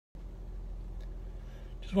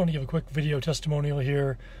Just want to give a quick video testimonial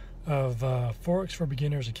here of Forex for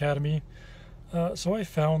Beginners Academy. So I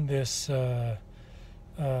found this this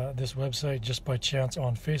website just by chance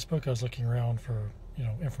on Facebook. I was looking around for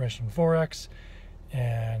information on Forex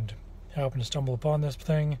and happened to stumble upon this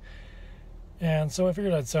thing. And so I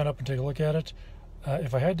figured I'd sign up and take a look at it.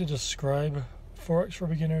 If I had to describe Forex for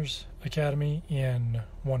Beginners Academy in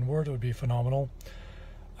one word, it would be phenomenal.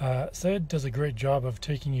 Syed does a great job of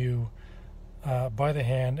taking you by the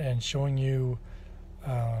hand and showing you,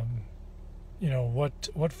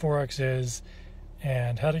 what Forex is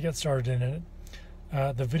and how to get started in it.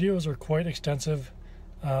 The videos are quite extensive.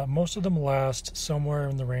 Most of them last somewhere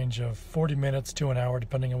in the range of 40 minutes to an hour,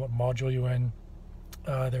 depending on what module you're in.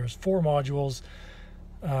 There's 4 modules.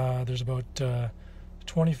 There's about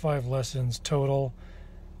 25 lessons total.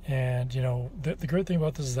 And, the great thing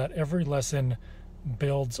about this is that every lesson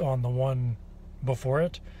builds on the one before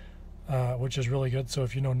it, which is really good. So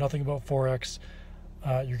if you know nothing about Forex,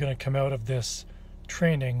 you're going to come out of this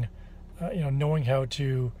training, knowing how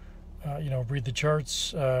to, read the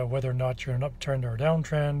charts, whether or not you're in an uptrend or a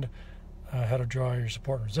downtrend, how to draw your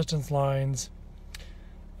support and resistance lines.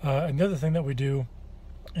 And the other thing that we do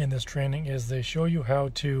in this training is they show you how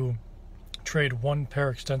to trade one pair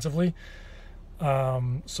extensively.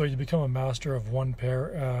 So you become a master of one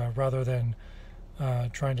pair rather than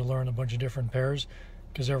trying to learn a bunch of different pairs,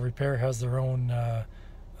 because every pair has their own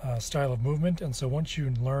style of movement. And so once you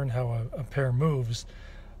learn how a pair moves,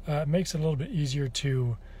 it makes it a little bit easier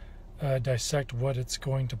to dissect what it's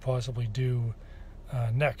going to possibly do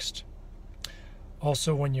next.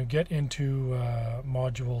 Also, when you get into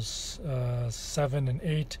modules 7 and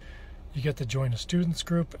 8, you get to join a students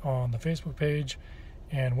group on the Facebook page.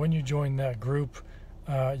 And when you join that group,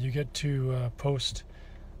 you get to post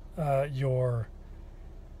your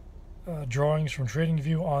drawings from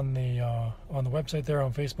TradingView on the website there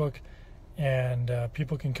on Facebook, and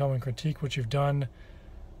people can come and critique what you've done.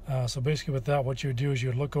 So basically with that, what you would do is you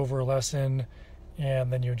would look over a lesson,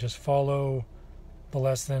 and then you would just follow the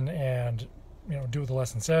lesson and do what the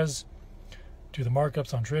lesson says, do the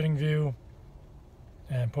markups on TradingView,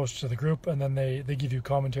 and post it to the group, and then they give you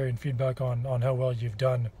commentary and feedback on how well you've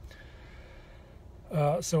done.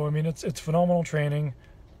 So I mean, it's phenomenal training.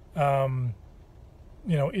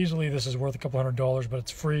 Easily this is worth a couple $100, but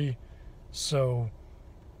it's free. So,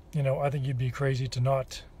 I think you'd be crazy to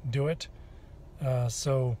not do it.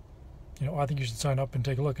 So, I think you should sign up and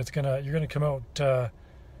take a look. You're gonna come out,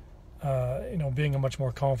 being a much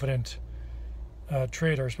more confident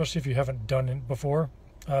trader, especially if you haven't done it before,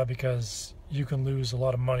 because you can lose a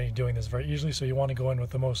lot of money doing this very easily. So you want to go in with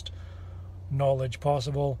the most knowledge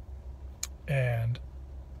possible. And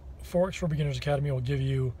Forex for Beginners Academy will give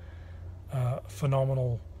you a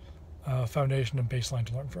phenomenal foundation and baseline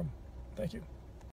to learn from. Thank you.